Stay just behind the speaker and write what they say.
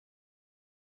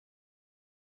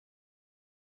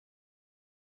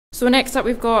So next up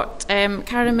we've got Karen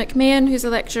McMahon, who's a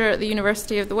lecturer at the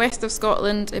University of the West of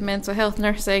Scotland in mental health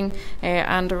nursing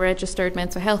and a registered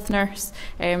mental health nurse.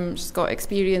 She's got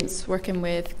experience working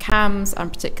with CAMS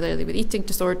and particularly with eating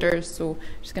disorders, so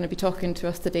she's going to be talking to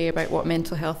us today about what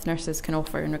mental health nurses can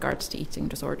offer in regards to eating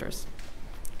disorders.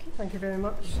 Thank you very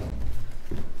much.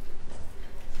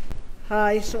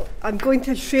 Hi, so I'm going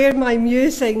to share my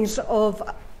musings of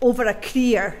over a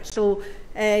career. So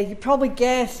you probably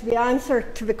guess the answer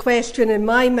to the question in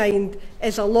my mind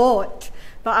is a lot,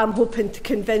 but I'm hoping to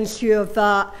convince you of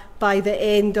that by the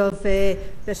end of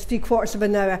this 3/4 of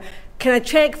an hour. Can I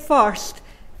check first,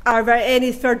 are there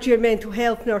any third-year mental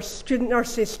health student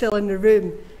nurses still in the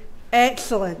room?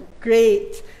 Excellent,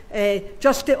 great.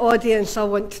 Just the audience I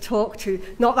want to talk to.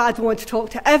 Not that I don't want to talk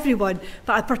to everyone,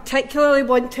 but I particularly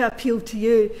want to appeal to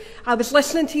you. I was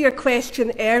listening to your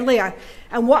question earlier,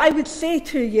 and what I would say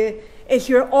to you is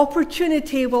your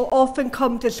opportunity will often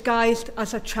come disguised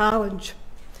as a challenge.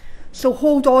 So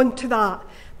hold on to that,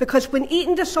 because when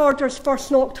eating disorders first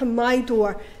knocked on my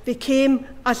door, they came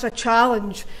as a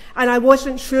challenge, and I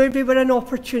wasn't sure they were an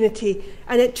opportunity,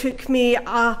 and it took me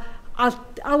a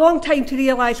long time to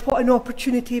realise what an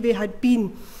opportunity they had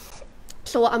been.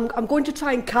 So I'm going to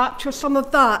try and capture some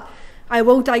of that. I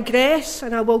will digress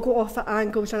and I will go off at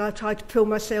angles and I'll try to pull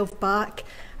myself back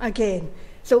again.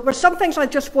 So there's some things I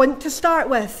just want to start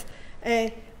with.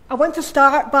 I want to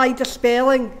start by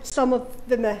dispelling some of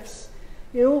the myths.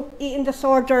 You know, eating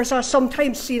disorders are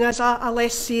sometimes seen as a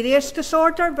less serious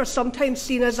disorder. They're sometimes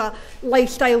seen as a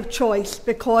lifestyle choice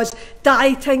because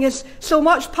dieting is so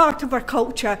much part of our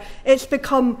culture. It's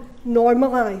become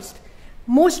normalised.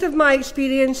 Most of my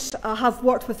experience, I have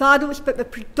worked with adults, but the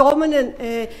predominant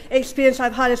experience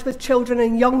I've had is with children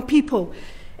and young people.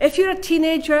 If you're a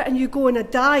teenager and you go on a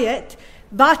diet,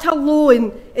 that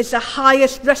alone is the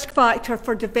highest risk factor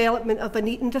for development of an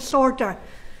eating disorder,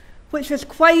 which is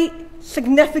quite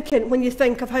significant when you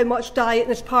think of how much dieting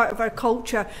is part of our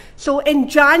culture. So in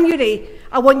January,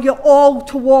 I want you all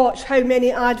to watch how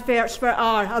many adverts there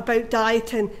are about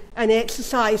dieting and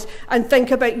exercise and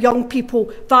think about young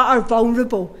people that are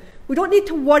vulnerable. We don't need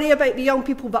to worry about the young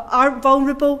people that aren't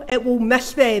vulnerable, it will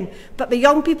miss them. But the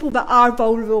young people that are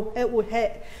vulnerable, it will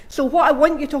hit. So what I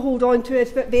want you to hold on to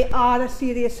is that they are a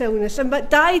serious illness. And but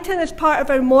dieting is part of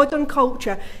our modern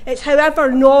culture. It's, however,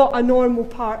 not a normal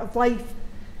part of life.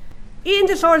 Eating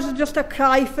disorders are just a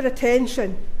cry for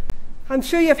attention. I'm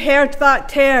sure you've heard that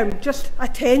term, just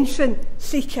attention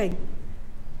seeking.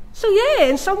 So yeah,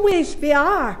 in some ways they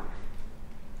are.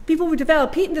 People who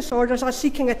develop eating disorders are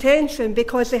seeking attention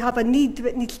because they have a need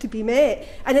that needs to be met.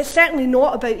 And it's certainly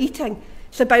not about eating,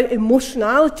 it's about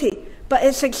emotionality, but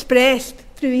it's expressed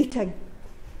through eating.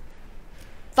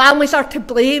 Families are to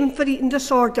blame for eating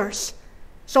disorders.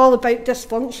 It's all about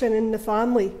dysfunction in the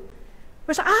family.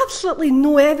 There's absolutely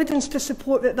no evidence to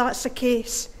support that that's the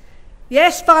case.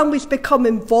 Yes, families become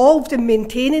involved in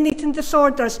maintaining eating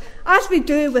disorders, as we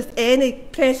do with any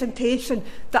presentation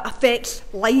that affects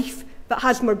life, that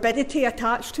has morbidity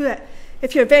attached to it.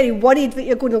 If you're very worried that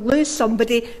you're going to lose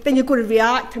somebody, then you're going to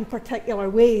react in particular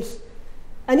ways.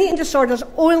 And eating disorders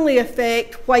only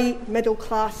affect white,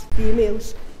 middle-class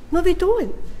females. No, they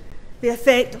don't. They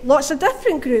affect lots of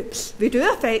different groups. They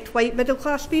do affect white,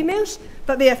 middle-class females,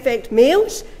 but they affect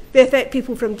males, they affect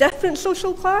people from different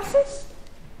social classes.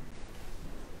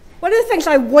 One of the things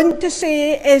I want to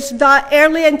say is that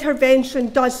early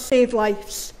intervention does save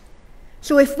lives.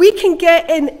 So if we can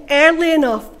get in early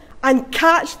enough and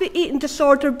catch the eating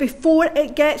disorder before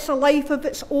it gets a life of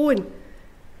its own,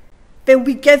 then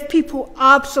we give people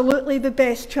absolutely the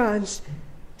best chance.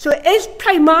 So it is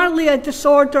primarily a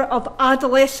disorder of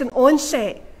adolescent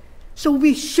onset. So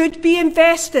we should be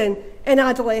investing in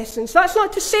adolescents. That's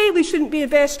not to say we shouldn't be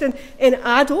investing in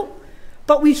adult,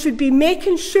 but we should be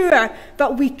making sure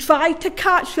that we try to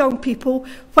catch young people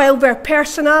while their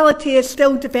personality is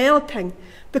still developing.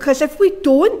 Because if we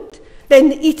don't, then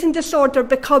the eating disorder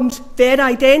becomes their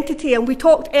identity. And we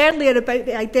talked earlier about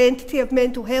the identity of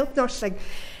mental health nursing.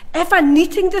 If an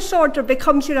eating disorder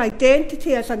becomes your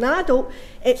identity as an adult,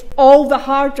 it's all the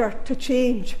harder to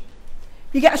change.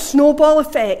 You get a snowball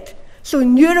effect. So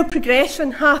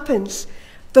neuroprogression happens.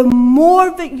 The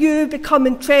more that you become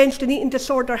entrenched in eating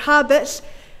disorder habits,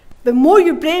 the more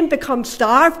your brain becomes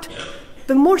starved.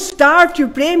 The more starved your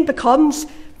brain becomes,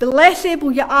 the less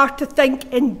able you are to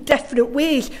think in different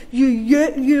ways.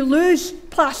 You lose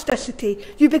plasticity.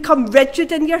 You become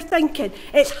rigid in your thinking.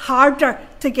 It's harder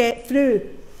to get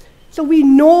through. So we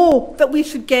know that we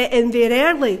should get in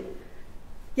there early,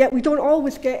 yet we don't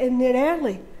always get in there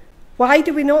early. Why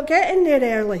do we not get in there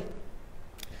early?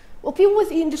 Well, people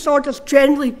with eating disorders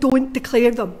generally don't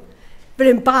declare them. They're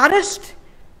embarrassed.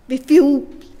 They feel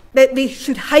that they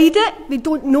should hide it. They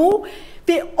don't know.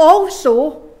 They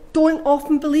also don't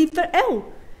often believe they're ill.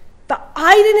 The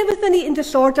irony with an eating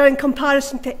disorder in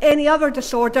comparison to any other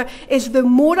disorder is the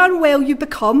more unwell you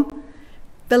become,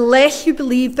 the less you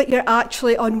believe that you're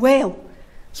actually unwell.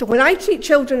 So when I treat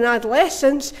children and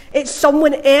adolescents, it's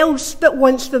someone else that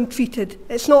wants them treated.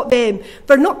 It's not them.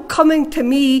 They're not coming to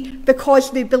me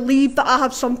because they believe that I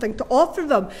have something to offer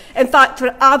them. In fact,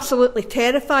 they're absolutely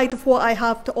terrified of what I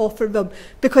have to offer them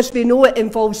because they know it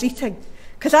involves eating.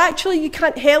 Because actually you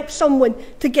can't help someone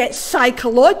to get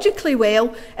psychologically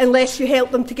well unless you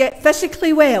help them to get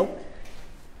physically well.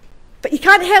 But you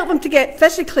can't help them to get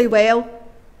physically well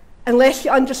unless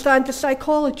you understand the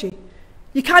psychology.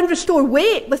 You can restore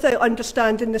weight without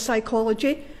understanding the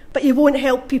psychology, but you won't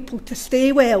help people to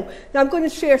stay well. Now I'm going to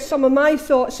share some of my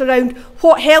thoughts around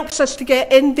what helps us to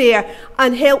get in there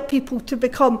and help people to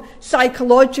become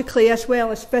psychologically as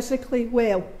well as physically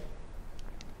well.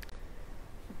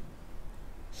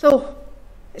 So,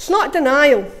 it's not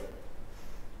denial.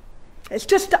 It's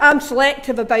just that I'm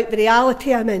selective about the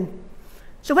reality I'm in.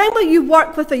 So when will you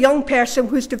work with a young person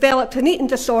who's developed an eating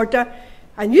disorder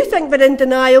and you think they're in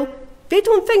denial? They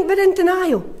don't think they're in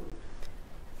denial.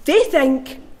 They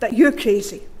think that you're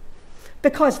crazy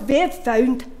because they've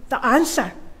found the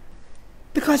answer.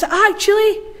 Because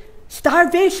actually,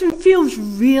 starvation feels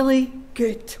really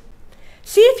good.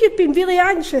 See if you've been really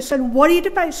anxious and worried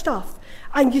about stuff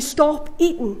and you stop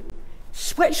eating,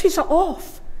 switches it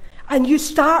off, and you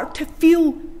start to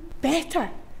feel better.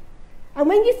 And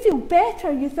when you feel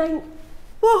better, you think,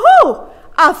 woohoo,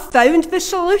 I've found the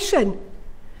solution.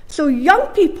 So young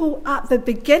people at the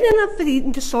beginning of their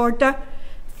eating disorder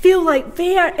feel like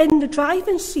they are in the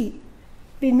driving seat.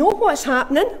 They know what's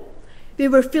happening. They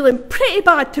were feeling pretty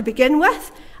bad to begin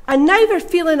with, and now they're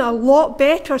feeling a lot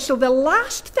better. So the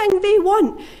last thing they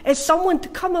want is someone to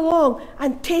come along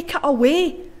and take it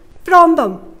away from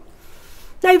them.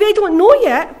 Now they don't know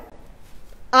yet.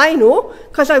 I know,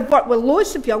 because I've worked with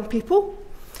loads of young people,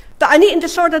 that an eating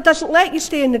disorder doesn't let you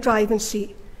stay in the driving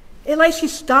seat. It lets you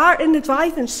start in the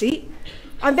driving seat,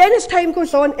 and then as time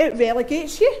goes on, it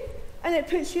relegates you, and it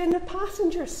puts you in the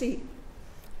passenger seat.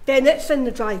 Then it's in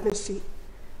the driving seat,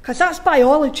 because that's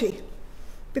biology.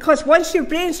 Because once your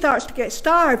brain starts to get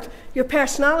starved, your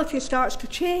personality starts to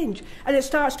change, and it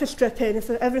starts to strip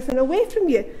everything away from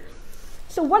you.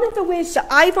 So one of the ways that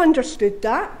I've understood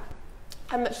that,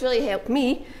 and that's really helped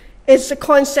me, is the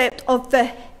concept of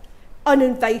the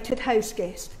uninvited house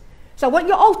guest. So I want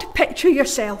you all to picture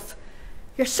yourself.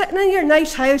 You're sitting in your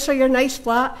nice house or your nice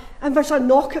flat, and there's a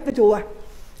knock at the door.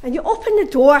 And you open the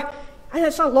door, and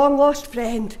it's a long-lost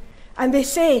friend. And they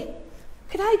say,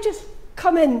 could I just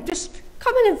come in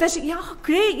and visit you? Oh,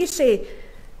 great, you say.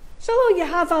 So you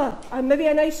have maybe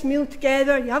a nice meal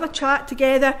together, you have a chat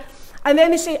together, and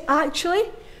then they say, actually,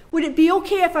 would it be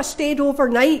okay if I stayed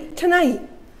overnight tonight?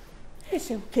 I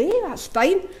say, okay, that's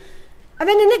fine. And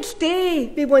then the next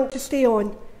day, they want to stay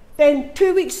on. Then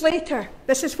 2 weeks later,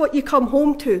 this is what you come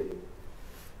home to.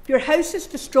 Your house is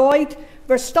destroyed,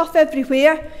 there's stuff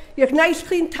everywhere, your nice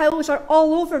clean towels are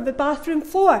all over the bathroom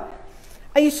floor.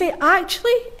 And you say,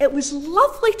 actually, it was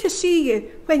lovely to see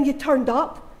you when you turned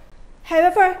up.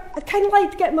 However, I'd kind of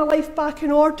like to get my life back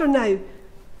in order now.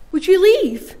 Would you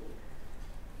leave?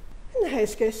 And the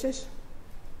house guest says,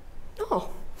 no,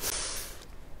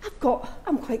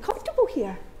 I'm quite comfortable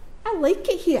here. I like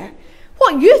it here.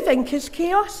 What you think is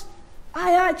chaos,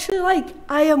 I actually like.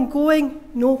 I am going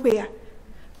nowhere.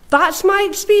 That's my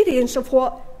experience of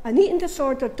what an eating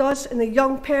disorder does in a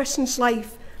young person's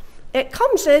life. It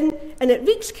comes in and it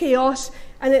wreaks chaos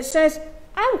and it says,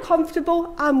 I'm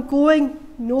comfortable, I'm going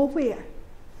nowhere.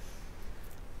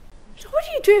 So what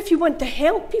do you do if you want to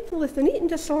help people with an eating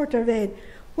disorder then?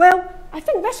 Well, I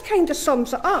think this kind of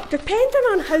sums it up. Depending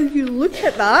on how you look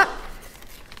at that,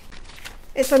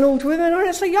 it's an old woman or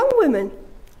it's a young woman.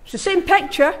 It's the same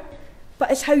picture,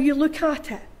 but it's how you look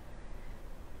at it.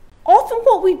 Often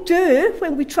what we do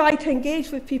when we try to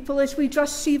engage with people is we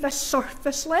just see the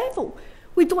surface level.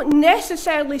 We don't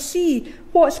necessarily see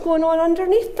what's going on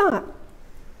underneath that.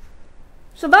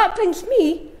 So that brings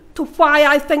me to why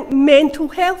I think mental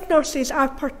health nurses are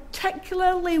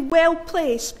particularly well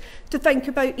placed to think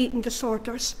about eating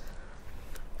disorders.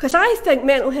 Because I think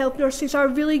mental health nurses are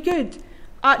really good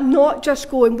at not just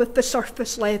going with the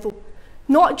surface level,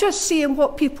 not just seeing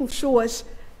what people show us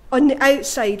on the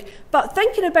outside, but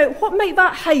thinking about what might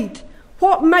that hide,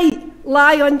 what might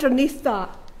lie underneath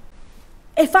that.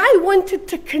 If I wanted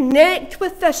to connect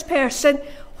with this person,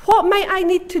 what might I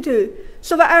need to do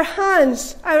so that our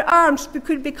hands, our arms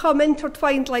could become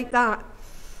intertwined like that?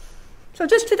 So So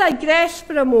just to digress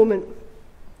for a moment,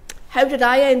 how did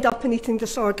I end up in eating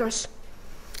disorders?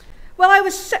 Well, I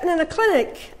was sitting in a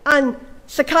clinic and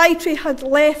psychiatry had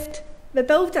left the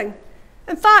building.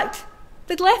 In fact,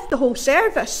 they'd left the whole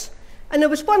service, and there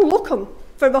was one locum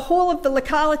for the whole of the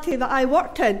locality that I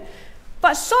worked in.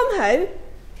 But somehow,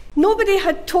 nobody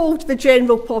had told the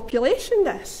general population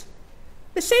this.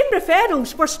 The same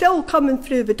referrals were still coming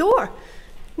through the door.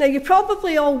 Now, you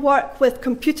probably all work with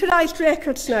computerised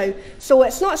records now, so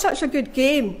it's not such a good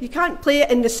game. You can't play it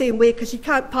in the same way because you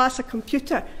can't pass a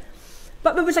computer.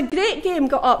 But there was a great game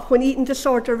got up when eating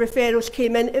disorder referrals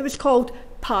came in. It was called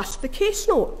Pass the Case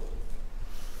Note.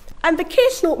 And the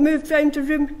case note moved around the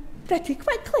room pretty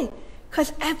quickly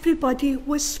because everybody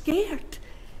was scared.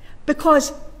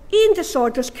 Because eating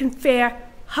disorders confer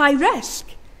high risk.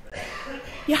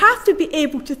 You have to be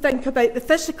able to think about the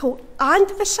physical and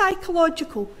the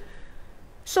psychological.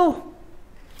 So,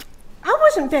 I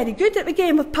wasn't very good at the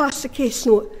game of Pass the Case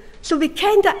Note, so it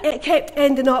kept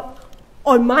ending up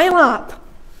on my lap.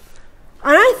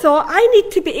 And I thought, I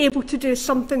need to be able to do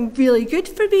something really good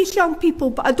for these young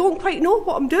people, but I don't quite know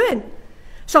what I'm doing.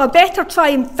 So I better try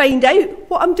and find out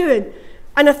what I'm doing.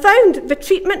 And I found the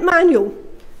treatment manual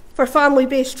for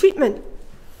family-based treatment.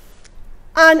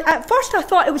 And at first I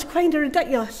thought it was kind of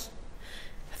ridiculous.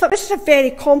 I thought, this is a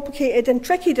very complicated and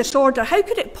tricky disorder. How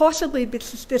could it possibly be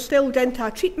distilled into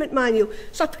a treatment manual?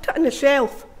 So I put it on the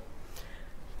shelf.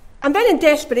 And then in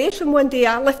desperation one day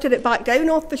I lifted it back down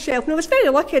off the shelf, and I was very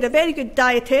lucky, I had a very good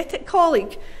dietetic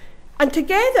colleague. And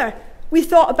together we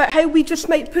thought about how we just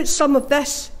might put some of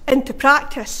this into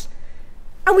practice.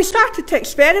 And we started to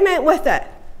experiment with it.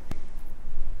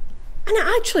 And it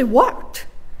actually worked.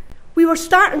 We were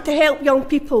starting to help young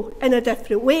people in a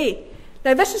different way.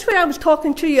 Now, this is where I was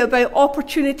talking to you about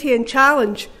opportunity and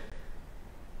challenge.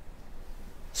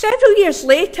 Several years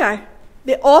later,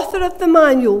 the author of the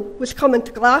manual was coming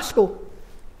to Glasgow.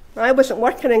 I wasn't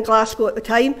working in Glasgow at the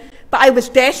time, but I was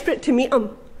desperate to meet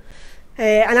him.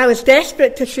 And I was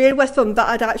desperate to share with him that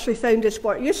I'd actually found his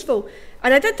work useful.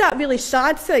 And I did that really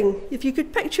sad thing. If you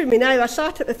could picture me now, I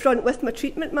sat at the front with my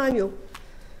treatment manual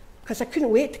because I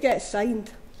couldn't wait to get it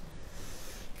signed.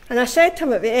 And I said to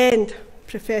him at the end,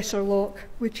 Professor Locke,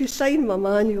 would you sign my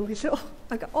manual? He said, oh,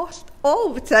 I get asked all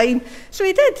the time. So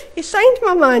he did. He signed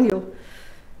my manual.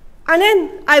 And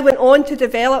then I went on to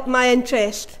develop my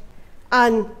interest.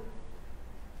 And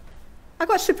I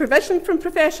got supervision from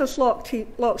Professor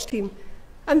Locke's team.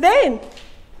 And then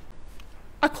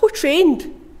I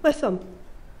co-trained with him.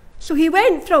 So he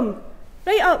went from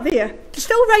right up there to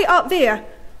still right up there,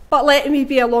 but letting me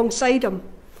be alongside him.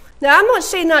 Now, I'm not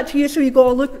saying that to you so you go,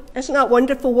 oh, look, isn't that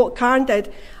wonderful what Karen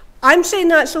did? I'm saying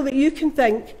that so that you can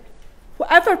think,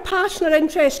 whatever passion or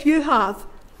interest you have,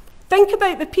 think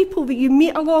about the people that you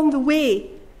meet along the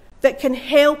way that can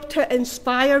help to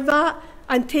inspire that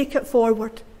and take it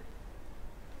forward.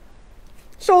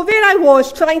 So there I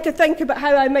was, trying to think about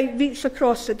how I might reach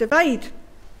across the divide.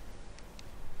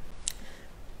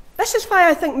 This is why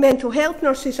I think mental health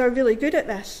nurses are really good at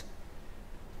this.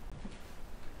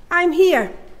 I'm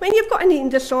here. When you've got an eating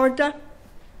disorder,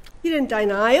 you're in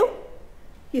denial,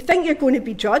 you think you're going to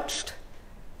be judged,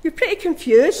 you're pretty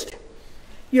confused,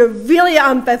 you're really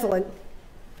ambivalent.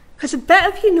 Because a bit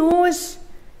of you knows,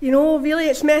 really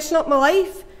it's messing up my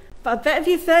life, but a bit of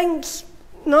you thinks,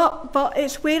 not, but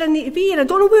it's where I need to be, and I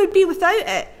don't know where I'd be without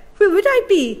it. Where would I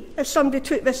be if somebody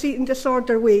took this eating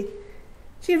disorder away?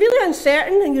 So you're really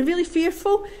uncertain, and you're really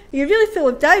fearful, and you're really full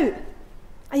of doubt,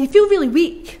 and you feel really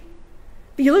weak.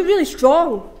 But you look really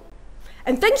strong.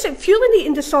 And things that fuel an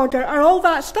eating disorder are all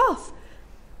that stuff.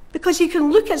 Because you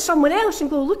can look at someone else and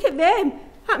go, look at them,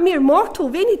 that mere mortal,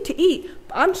 they need to eat.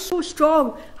 But I'm so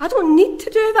strong, I don't need to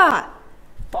do that.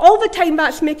 But all the time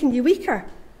that's making you weaker.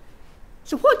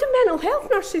 So what do mental health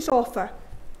nurses offer?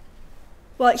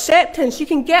 Well, acceptance. You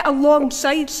can get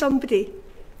alongside somebody,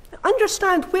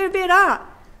 understand where they're at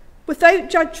without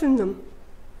judging them.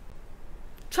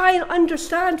 Try and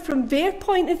understand from their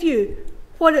point of view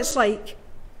what it's like.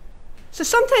 So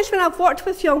sometimes when I've worked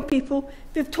with young people,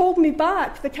 they've told me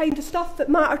back the kind of stuff that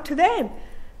mattered to them.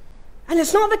 And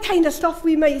it's not the kind of stuff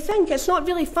we might think. It's not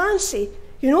really fancy,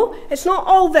 It's not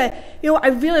all the, I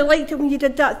really liked it when you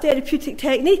did that therapeutic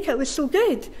technique. It was so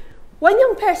good. One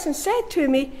young person said to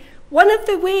me, one of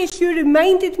the ways you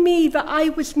reminded me that I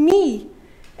was me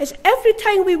is every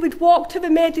time we would walk to the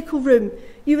medical room,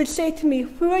 you would say to me,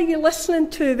 who are you listening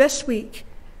to this week?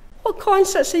 What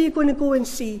concerts are you going to go and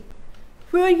see?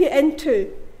 Who are you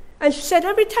into? And she said,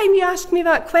 every time you asked me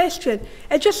that question,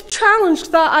 it just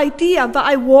challenged that idea that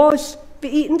I was the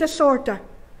eating disorder.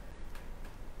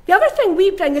 The other thing we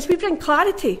bring is we bring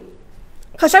clarity.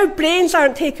 because our brains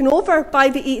aren't taken over by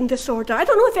the eating disorder. I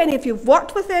don't know if any of you have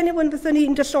worked with anyone with an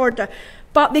eating disorder,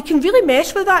 but they can really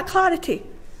mess with that clarity.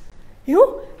 You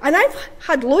know, and I've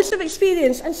had loads of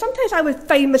experience, and sometimes I would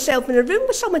find myself in a room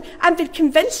with someone and they'd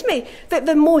convince me that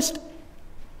the most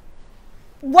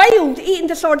wild eating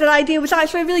disorder idea was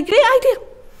actually a really great idea.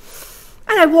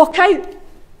 And I walk out,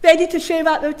 ready to share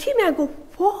that with the team, and I go,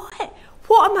 what?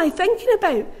 What am I thinking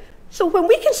about? So when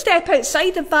we can step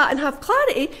outside of that and have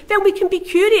clarity, then we can be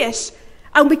curious,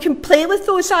 and we can play with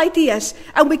those ideas,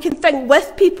 and we can think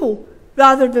with people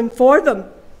rather than for them.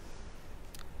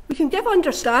 We can give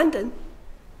understanding.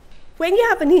 When you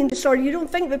have an eating disorder, you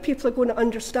don't think that people are going to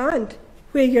understand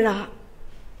where you're at.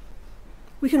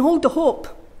 We can hold the hope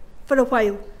for a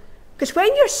while. Because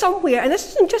when you're somewhere, and this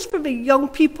isn't just for the young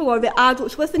people or the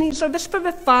adults with an eating disorder, this is for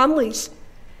the families.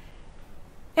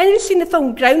 Anyone seen the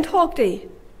film Groundhog Day?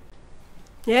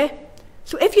 Yeah?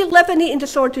 So if you live an eating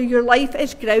disorder, your life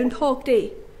is Groundhog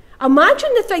Day. Imagine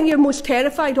the thing you're most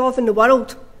terrified of in the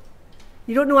world.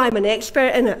 You don't know I'm an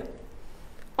expert in it.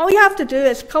 All you have to do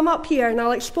is come up here and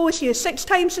I'll expose you 6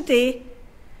 times a day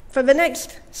for the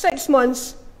next 6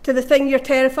 months to the thing you're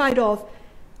terrified of.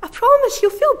 I promise you'll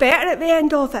feel better at the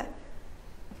end of it.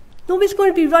 Nobody's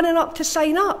going to be running up to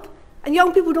sign up. And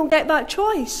young people don't get that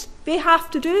choice. They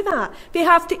have to do that. They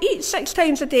have to eat 6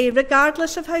 times a day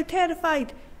regardless of how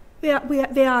terrified they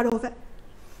are of it.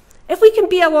 If we can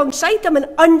be alongside them and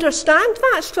understand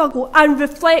that struggle and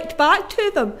reflect back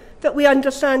to them that we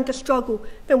understand the struggle,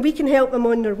 then we can help them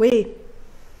on their way.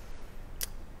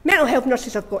 Mental health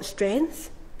nurses have got strength.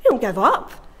 They don't give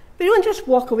up. They don't just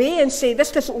walk away and say,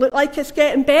 this doesn't look like it's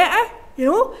getting better, you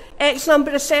know, X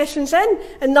number of sessions in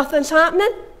and nothing's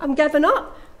happening, I'm giving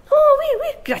up. No,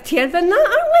 we're grittier than that,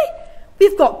 aren't we?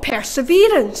 We've got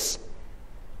perseverance.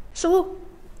 So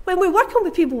when we're working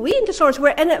with people with eating disorders, we're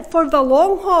in it for the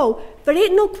long haul. There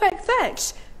ain't no quick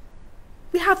fix.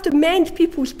 We have to mend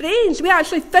people's brains. We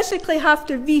actually physically have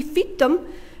to refeed them.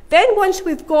 Then once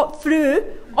we've got through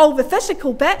all the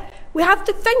physical bit, we have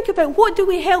to think about what do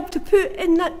we help to put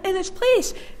in its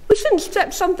place. We shouldn't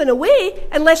strip something away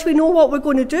unless we know what we're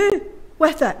going to do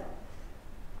with it.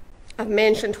 I've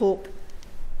mentioned hope.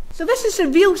 So this is a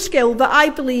real skill that I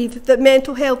believe that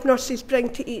mental health nurses bring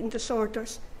to eating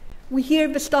disorders. We hear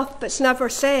the stuff that's never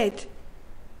said.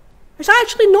 There's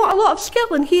actually not a lot of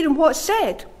skill in hearing what's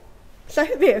said. It's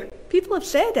out there. People have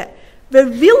said it. The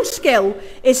real skill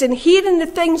is in hearing the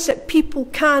things that people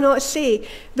cannot say.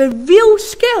 The real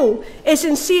skill is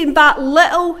in seeing that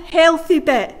little healthy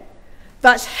bit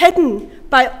that's hidden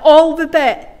by all the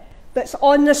bit that's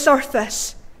on the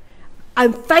surface,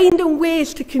 and finding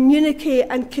ways to communicate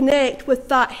and connect with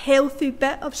that healthy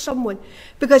bit of someone.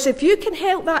 Because if you can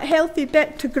help that healthy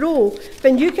bit to grow,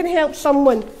 then you can help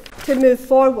someone to move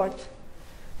forward.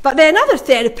 But then other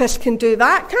therapists can do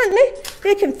that, can't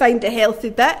they? They can find a healthy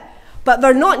bit, but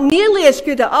they're not nearly as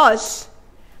good at us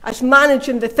as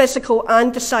managing the physical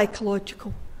and the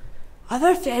psychological.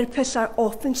 Other therapists are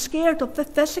often scared of the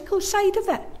physical side of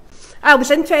it. I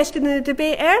was interested in the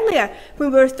debate earlier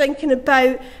when we were thinking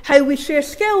about how we share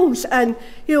skills and,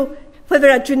 you know, whether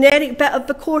a generic bit of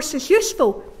the course is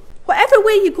useful. Whatever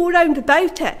way you go round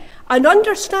about it, an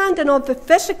understanding of the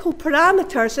physical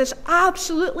parameters is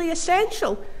absolutely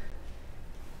essential.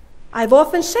 I've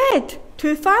often said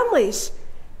to families,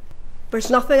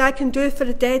 there's nothing I can do for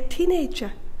a dead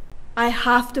teenager. I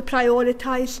have to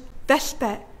prioritise this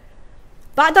bit.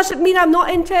 That doesn't mean I'm not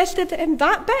interested in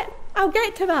that bit. I'll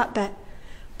get to that bit.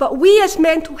 But we as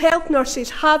mental health nurses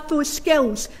have those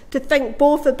skills to think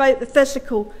both about the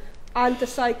physical and the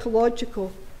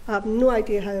psychological. I have no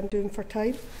idea how I'm doing for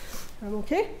time. I'm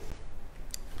okay.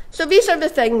 So these are the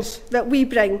things that we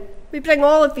bring. We bring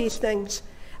all of these things.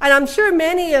 And I'm sure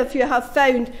many of you have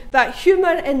found that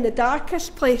humour in the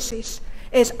darkest places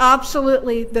is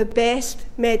absolutely the best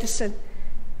medicine.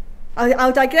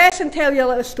 I'll digress and tell you a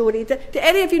little story. Do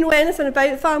any of you know anything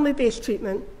about family-based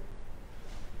treatment?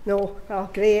 No? Oh,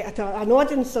 great. An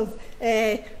audience of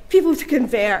people to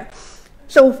convert.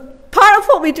 So part of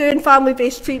what we do in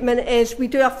family-based treatment is we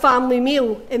do a family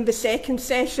meal in the second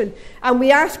session, and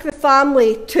we ask the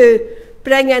family to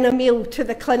bring in a meal to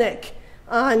the clinic,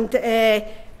 and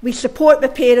we support the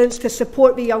parents to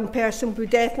support the young person who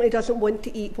definitely doesn't want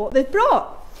to eat what they've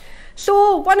brought.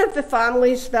 So one of the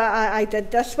families that I did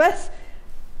this with,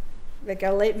 the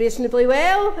girl ate reasonably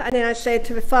well, and then I said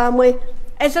to the family,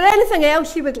 is there anything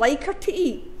else you would like her to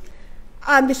eat?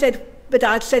 And the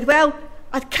dad said, well,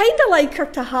 I'd kind of like her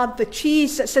to have the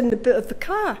cheese that's in the boot of the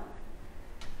car.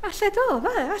 I said, oh,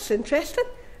 that's interesting.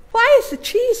 Why is the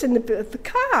cheese in the boot of the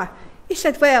car? He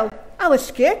said, well, I was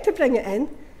scared to bring it in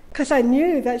because I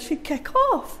knew that she'd kick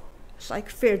off. It's like,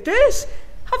 fair dues,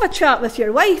 have a chat with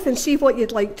your wife and see what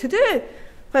you'd like to do.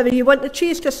 Whether you want the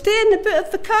cheese to stay in the boot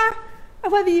of the car, or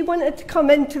whether you wanted to come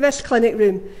into this clinic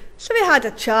room. So we had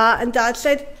a chat, and Dad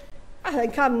said, I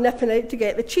think I'm nipping out to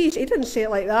get the cheese. He didn't say it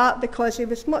like that because he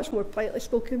was much more politely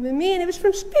spoken than me, and he was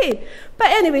from Spain.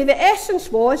 But anyway, the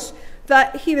essence was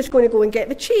that he was going to go and get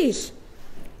the cheese.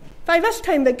 By this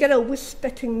time, the girl was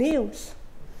spitting nails.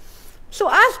 So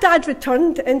as Dad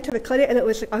returned into the clinic, and it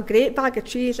was a great bag of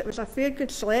cheese, it was a fair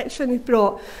good selection he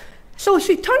brought. So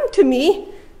she turned to me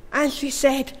and she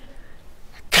said,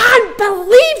 I can't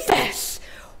believe this.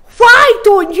 Why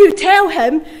don't you tell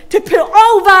him to put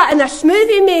all that in a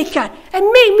smoothie maker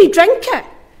and make me drink it?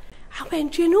 I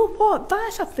went, do you know what?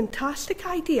 That's a fantastic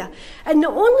idea. And the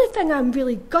only thing I'm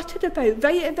really gutted about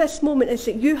right at this moment is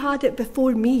that you had it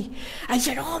before me. I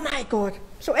said, oh my God.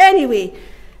 So anyway,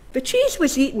 the cheese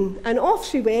was eaten and off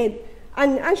she went.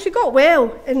 And she got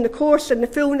well in the course and the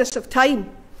fullness of time.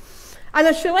 And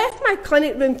as she left my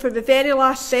clinic room for the very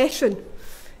last session,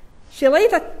 she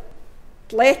laid a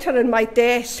letter on my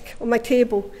desk, on my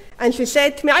table, and she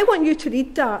said to me, I want you to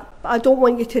read that, but I don't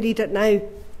want you to read it now.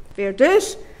 Fair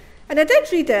dues. And I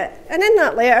did read it, and in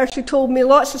that letter she told me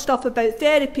lots of stuff about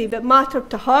therapy that mattered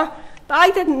to her, that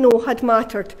I didn't know had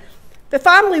mattered. The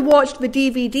family watched the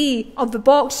DVD of the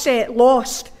box set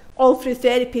Lost all through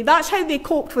therapy. That's how they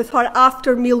coped with her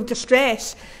after-meal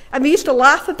distress. And we used to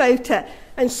laugh about it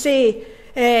and say,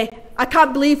 I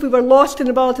can't believe we were lost in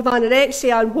the world of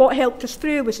anorexia, and what helped us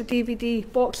through was a DVD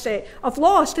box set of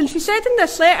Lost. And she said in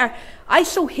this letter, I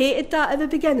so hated that at the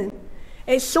beginning.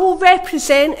 It so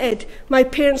represented my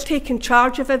parents taking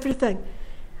charge of everything.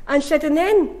 And she said, and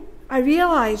then I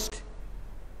realised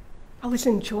I was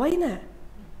enjoying it.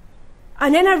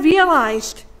 And then I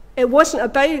realised it wasn't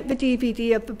about the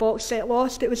DVD of the box set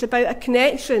Lost, it was about a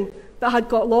connection that had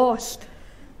got lost.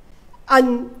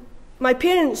 And my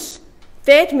parents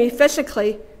fed me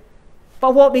physically,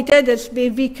 but what they did is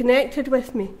they reconnected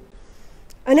with me.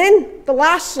 And then the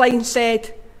last line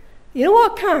said, you know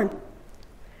what, Karen?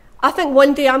 I think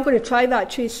one day I'm going to try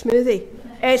that cheese smoothie.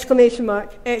 Exclamation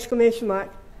mark, exclamation mark,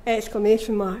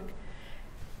 exclamation mark.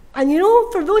 And you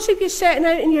know, for those of you setting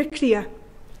out in your career,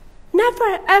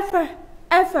 never, ever,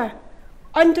 ever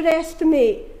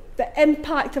underestimate the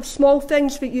impact of small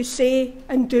things that you say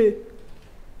and do.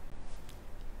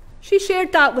 She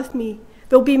shared that with me.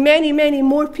 There'll be many, many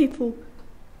more people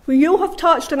who you'll have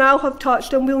touched and I'll have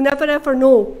touched, and we'll never ever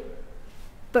know.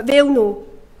 But they'll know,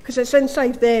 because it's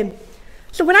inside them.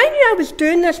 So when I knew I was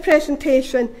doing this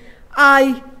presentation,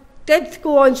 I did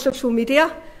go on social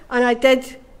media and I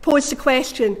did pose the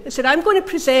question. I said, I'm going to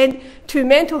present to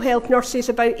mental health nurses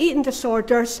about eating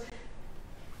disorders.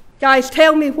 Guys,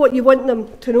 tell me what you want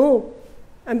them to know.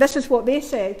 And this is what they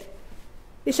said.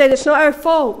 They said, it's not our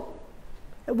fault.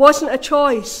 It wasn't a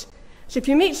choice. So if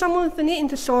you meet someone with an eating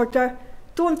disorder,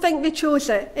 don't think they chose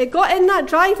it. It got in that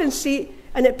driving seat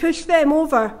and it pushed them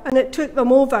over and it took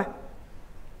them over.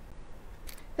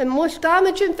 The most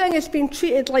damaging thing is being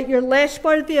treated like you're less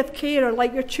worthy of care or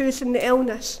like you're choosing the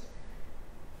illness.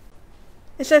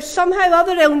 As if somehow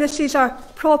other illnesses are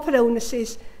proper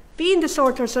illnesses. Eating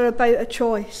disorders are about a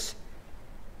choice.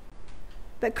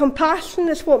 But compassion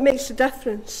is what makes the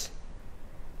difference.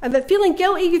 And that feeling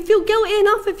guilty, you feel guilty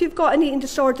enough if you've got an eating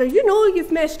disorder. You know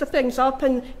you've messed things up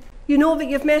and you know that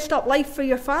you've messed up life for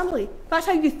your family. That's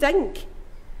how you think.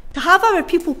 To have other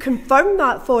people confirm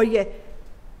that for you,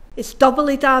 it's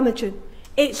doubly damaging.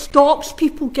 It stops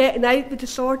people getting out the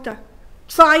disorder.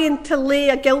 Trying to lay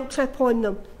a guilt trip on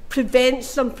them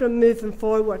prevents them from moving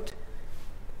forward.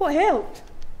 What helped?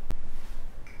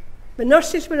 The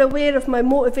nurses were aware of my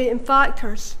motivating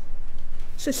factors.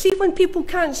 So see, when people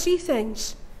can't see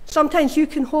things, sometimes you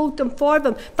can hold them for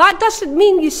them. That doesn't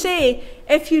mean you say,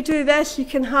 if you do this, you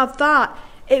can have that.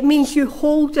 It means you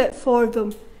hold it for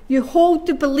them. You hold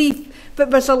the belief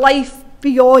that there's a life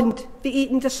beyond the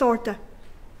eating disorder.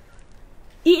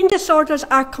 Eating disorders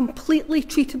are completely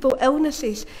treatable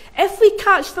illnesses. If we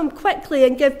catch them quickly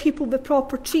and give people the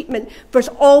proper treatment, there's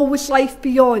always life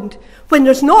beyond. When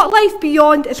there's not life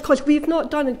beyond, it's because we've not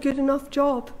done a good enough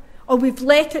job, or we've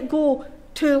let it go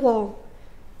too long.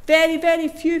 Very, very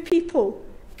few people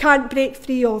can't break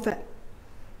free of it.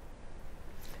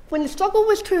 When the struggle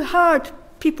was too hard,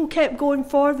 people kept going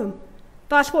for them.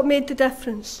 That's what made the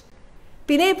difference.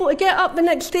 Being able to get up the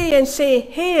next day and say,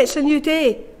 hey, it's a new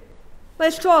day.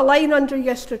 Let's draw a line under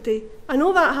yesterday. I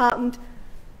know that happened.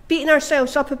 Beating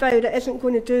ourselves up about it isn't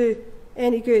going to do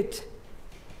any good.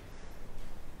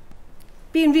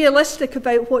 Being realistic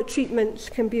about what treatments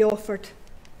can be offered.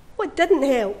 What didn't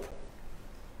help?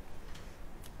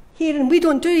 hearing we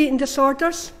don't do eating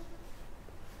disorders.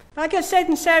 That gets said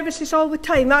in services all the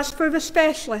time, that's for the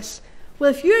specialists. Well,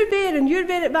 if you're there and you're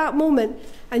there at that moment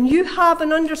and you have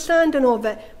an understanding of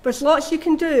it, there's lots you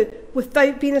can do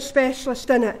without being a specialist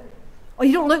in it. Or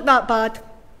you don't look that bad.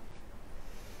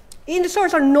 Eating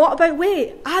disorders are not about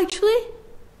weight. Actually,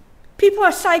 people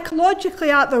are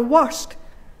psychologically at their worst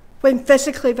when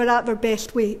physically they're at their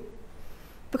best weight,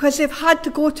 because they've had to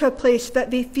go to a place that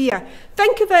they fear.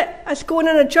 Think of it as going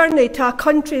on a journey to a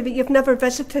country that you've never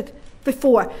visited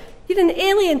before. You're in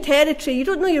alien territory, you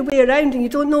don't know your way around and you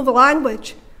don't know the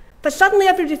language. But suddenly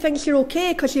everybody thinks you're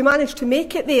okay because you managed to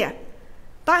make it there.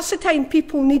 That's the time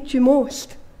people need you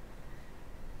most.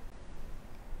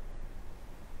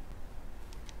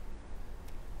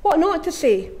 What not to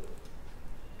say?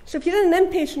 So if you're in an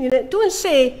inpatient unit, don't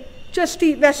say, just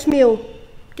eat this meal,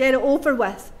 get it over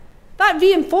with. That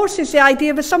reinforces the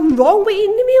idea there's something wrong with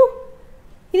eating the meal.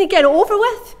 You need to get it over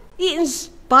with. Eating's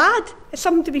bad. It's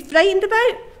something to be frightened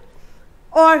about.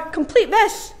 Or complete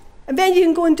this, and then you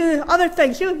can go and do other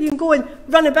things. You can go and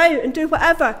run about and do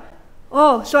whatever.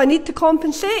 Oh, so I need to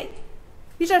compensate?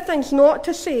 These are things not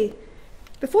to say.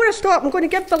 Before I stop, I'm going to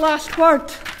give the last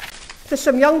word to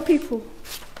some young people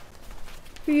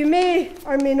who you may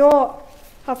or may not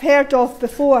have heard of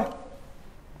before.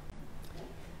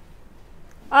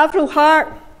 Avril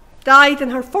Hart died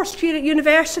in her first year at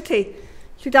university.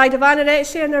 She died of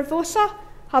anorexia nervosa,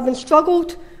 having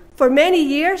struggled for many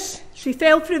years. She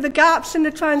fell through the gaps in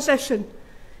the transition.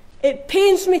 It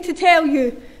pains me to tell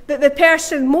you that the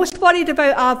person most worried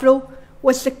about Avril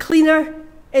was the cleaner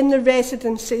in the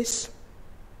residences.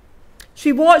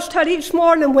 She watched her each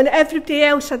morning when everybody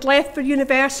else had left for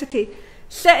university,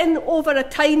 sitting over a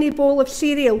tiny bowl of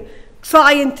cereal,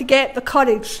 trying to get the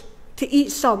courage to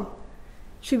eat some.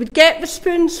 She would get the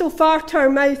spoon so far to her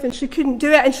mouth and she couldn't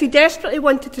do it, and she desperately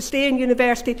wanted to stay in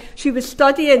university. She was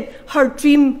studying her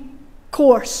dream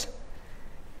course.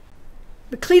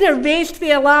 The cleaner raised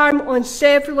the alarm on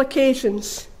several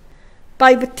occasions.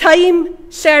 By the time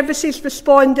services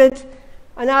responded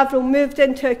and Avril moved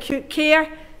into acute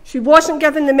care, she wasn't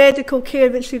given the medical care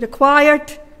that she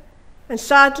required, and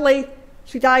sadly,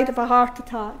 she died of a heart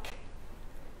attack.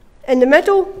 In the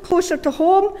middle, closer to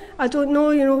home, I don't know,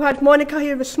 we had Monica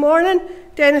here this morning.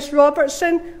 Dennis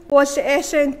Robertson was the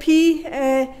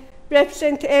SNP,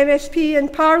 representing MSP in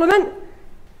Parliament,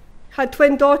 had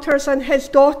twin daughters, and his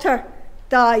daughter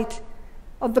died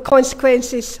of the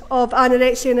consequences of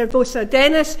anorexia nervosa.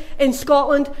 Dennis in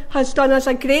Scotland has done us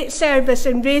a great service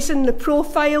in raising the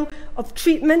profile of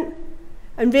treatment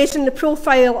and raising the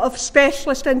profile of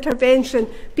specialist intervention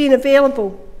being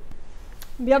available.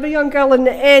 The other young girl in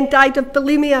the end died of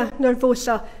bulimia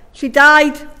nervosa. She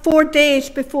died 4 days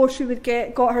before she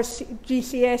got her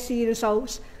GCSE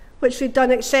results, which she'd done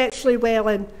exceptionally well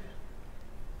in.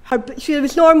 She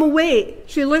was normal weight.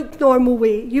 She looked normal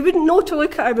weight. You wouldn't know to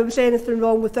look at her if there was anything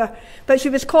wrong with her. But she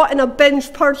was caught in a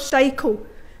binge purge cycle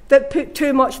that put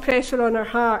too much pressure on her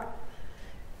heart.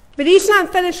 The reason I'm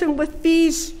finishing with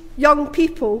these young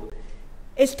people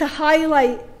is to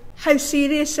highlight how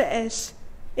serious it is.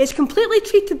 It's completely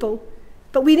treatable,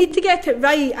 but we need to get it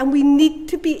right, and we need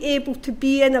to be able to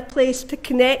be in a place to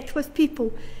connect with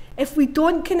people. If we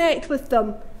don't connect with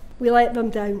them, we let them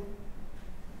down.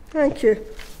 Thank you.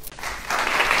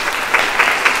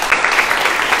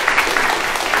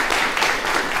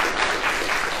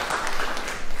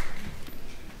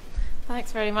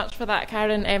 Thanks very much for that,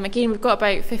 Karen. Again, we've got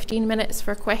about 15 minutes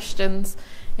for questions,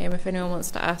 if anyone wants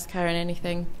to ask Karen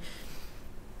anything.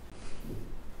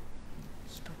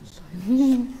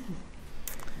 Yep.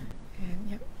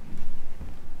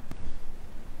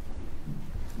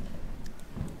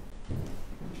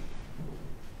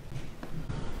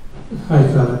 Hi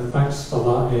Karen, thanks for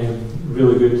that.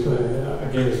 Really good.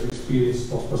 Again, as an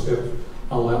experienced nurse myself,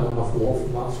 I learned an awful lot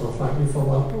from that, so thank you for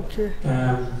that. Okay.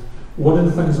 One of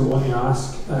the things I want to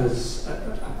ask is,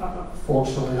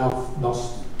 fortunately I've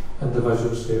nursed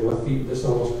individuals with eating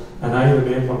disorders, and I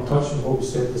remember touching what we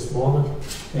said this morning,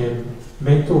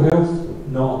 mental health,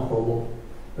 not a problem,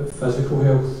 but physical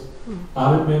health.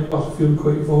 I remember feeling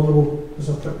quite vulnerable as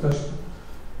a practitioner.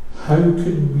 How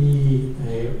can we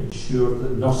ensure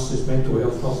that nurses, mental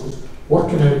health nurses,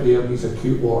 working out there in these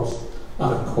acute wards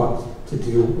are equipped to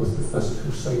deal with the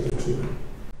physical side of treatment?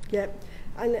 Yep,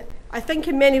 and I think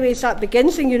in many ways that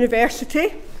begins in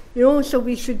university, so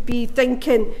we should be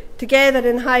thinking together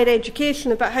in higher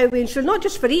education about how we ensure, not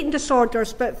just for eating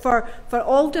disorders, but for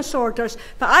all disorders,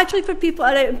 but actually for people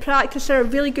that are out in practice, there are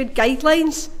really good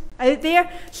guidelines out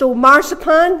there. So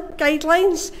marzipan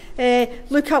guidelines,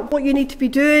 look at what you need to be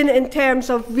doing in terms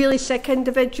of really sick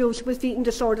individuals with eating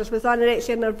disorders, with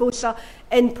anorexia nervosa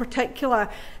in particular.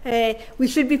 We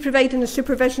should be providing the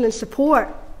supervision and support,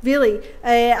 really.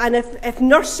 And if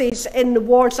nurses in the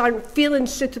wards aren't feeling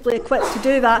suitably equipped to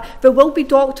do that, there will be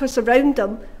doctors around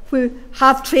them who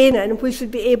have training and who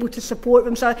should be able to support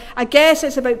them. So I guess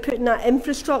it's about putting that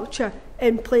infrastructure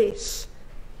in place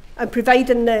and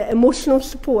providing the emotional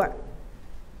support.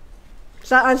 Does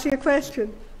that answer your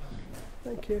question?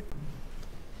 Thank you.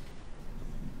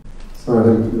 Sorry, I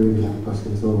don't really have a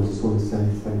question at all. I just want to say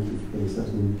thank you for being such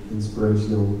an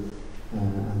inspirational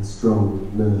and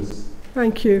strong nurse.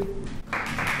 Thank you.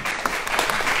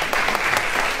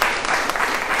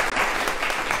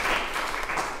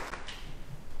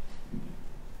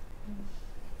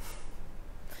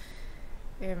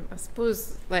 I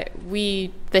suppose, like,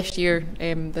 we this year,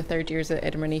 the third years at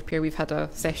Edinburgh Napier, we've had a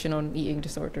session on eating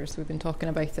disorders. We've been talking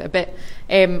about it a bit.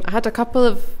 I had a couple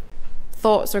of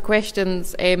thoughts or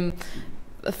questions.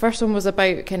 The first one was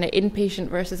about kind of inpatient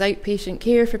versus outpatient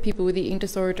care for people with eating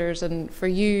disorders, and for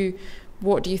you,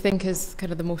 what do you think is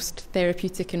kind of the most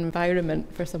therapeutic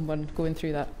environment for someone going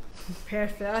through that?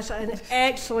 Perfect. That's an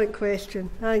excellent question.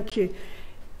 Thank you.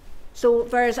 So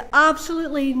there is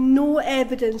absolutely no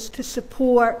evidence to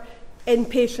support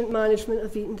inpatient management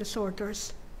of eating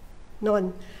disorders.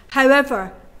 None.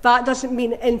 However, that doesn't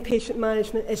mean inpatient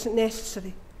management isn't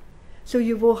necessary. So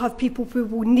you will have people who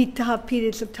will need to have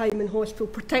periods of time in hospital,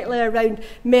 particularly around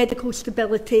medical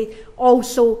stability,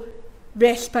 also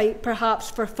respite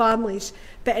perhaps for families.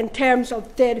 But in terms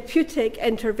of therapeutic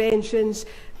interventions,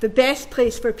 the best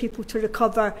place for people to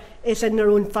recover is in their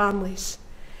own families.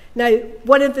 Now,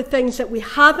 one of the things that we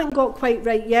haven't got quite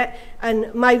right yet,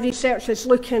 and my research is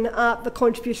looking at the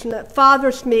contribution that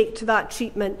fathers make to that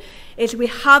treatment, is we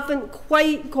haven't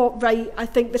quite got right, I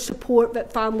think, the support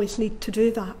that families need to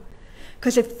do that.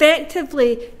 Because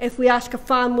effectively, if we ask a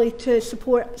family to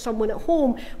support someone at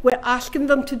home, we're asking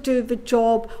them to do the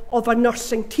job of a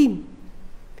nursing team.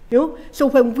 You know? So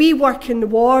when we work in the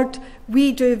ward,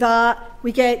 we do that,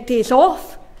 we get days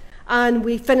off, and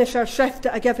we finish our shift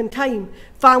at a given time.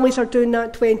 Families are doing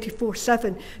that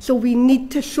 24/7. So we need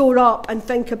to show up and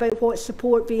think about what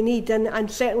support we need.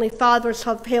 And certainly fathers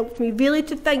have helped me really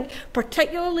to think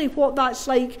particularly what that's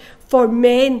like for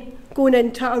men going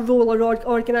into a role or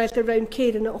organised around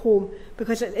caring at home,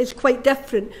 because it is quite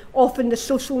different. Often the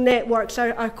social networks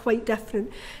are quite different.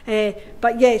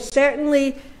 But yes,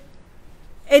 certainly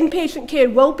inpatient care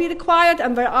will be required,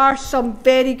 and there are some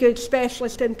very good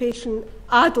specialist inpatient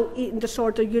adult eating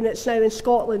disorder units now in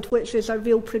Scotland, which is a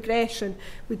real progression.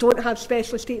 We don't have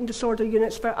specialist eating disorder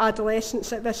units for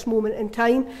adolescents at this moment in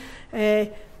time.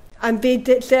 And they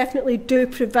definitely do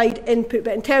provide input,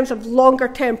 but in terms of longer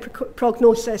term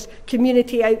prognosis,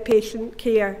 community outpatient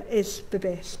care is the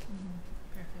best.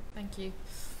 Perfect, thank you.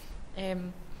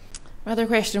 My other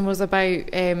question was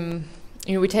about,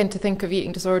 we tend to think of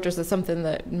eating disorders as something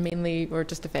that mainly or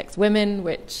just affects women,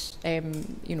 which the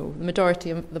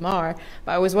majority of them are.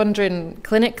 But I was wondering,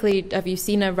 clinically, have you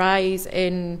seen a rise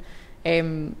in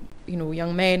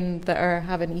young men that are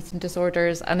having eating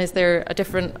disorders, and is there a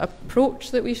different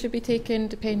approach that we should be taking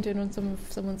depending on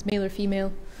someone's male or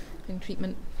female in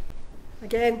treatment?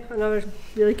 Again, another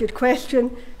really good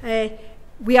question.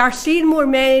 We are seeing more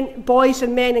boys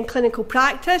and men in clinical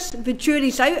practice. The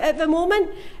jury's out at the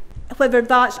moment, whether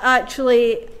that's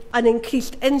actually an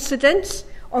increased incidence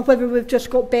or whether we've just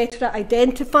got better at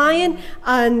identifying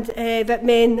and that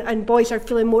men and boys are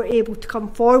feeling more able to come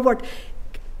forward.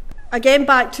 Again,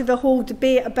 back to the whole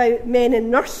debate about men in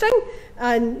nursing,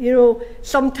 and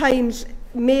sometimes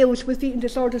males with eating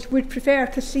disorders would prefer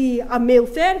to see a male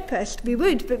therapist. We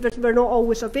would, but they're not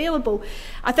always available.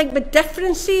 I think the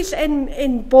differences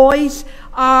in boys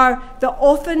are that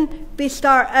often they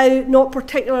start out not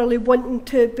particularly wanting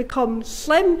to become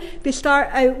slim. They start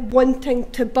out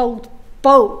wanting to build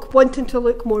bulk, wanting to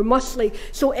look more muscly.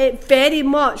 So it very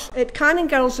much, it can in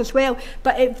girls as well,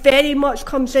 but it very much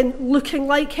comes in looking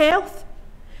like health.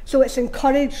 So it's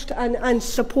encouraged and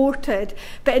supported.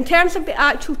 But in terms of the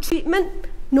actual treatment,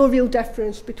 no real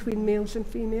difference between males and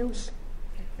females.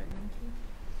 Perfect, thank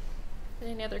you.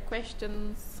 Any other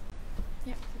questions?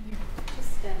 Yeah,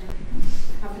 just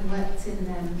having worked in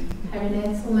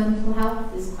perinatal mental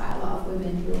health, there's quite a lot of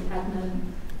women who are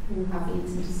pregnant who have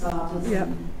eating disorders. Yep.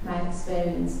 And my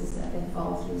experience is that they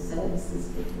fall through services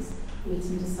because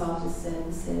eating disorders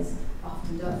services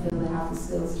often don't feel they have the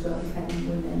skills to work with pregnant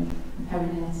women, and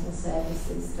perinatal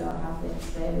services don't have the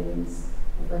experience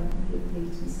of working with people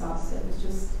with eating disorders. So it was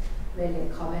just really a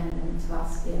comment and to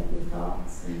ask you your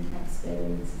thoughts and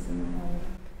experiences in that area.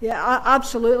 Yeah,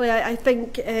 absolutely. I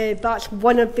think that's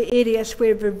one of the areas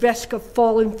where the risk of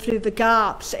falling through the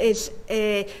gaps is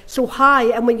so high.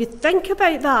 And when you think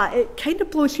about that, it kind of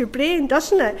blows your brain,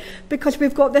 doesn't it? Because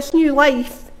we've got this new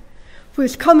life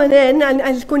who's coming in and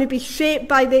is going to be shaped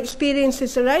by the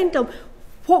experiences around them.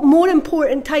 What more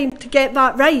important time to get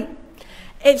that right?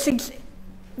 It's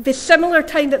the similar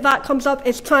time that comes up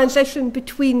is transition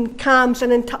between CAMHS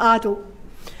and into adult.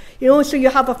 You know, so you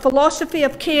have a philosophy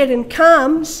of care in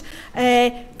CAMHS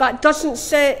that doesn't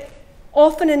sit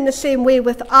often in the same way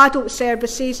with adult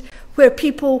services, where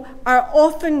people are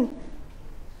often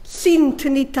seen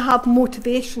to need to have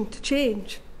motivation to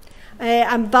change.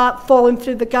 And that falling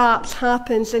through the gaps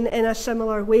happens in a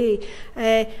similar way.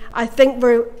 I think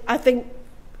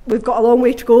we've got a long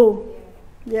way to go.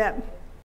 Yeah.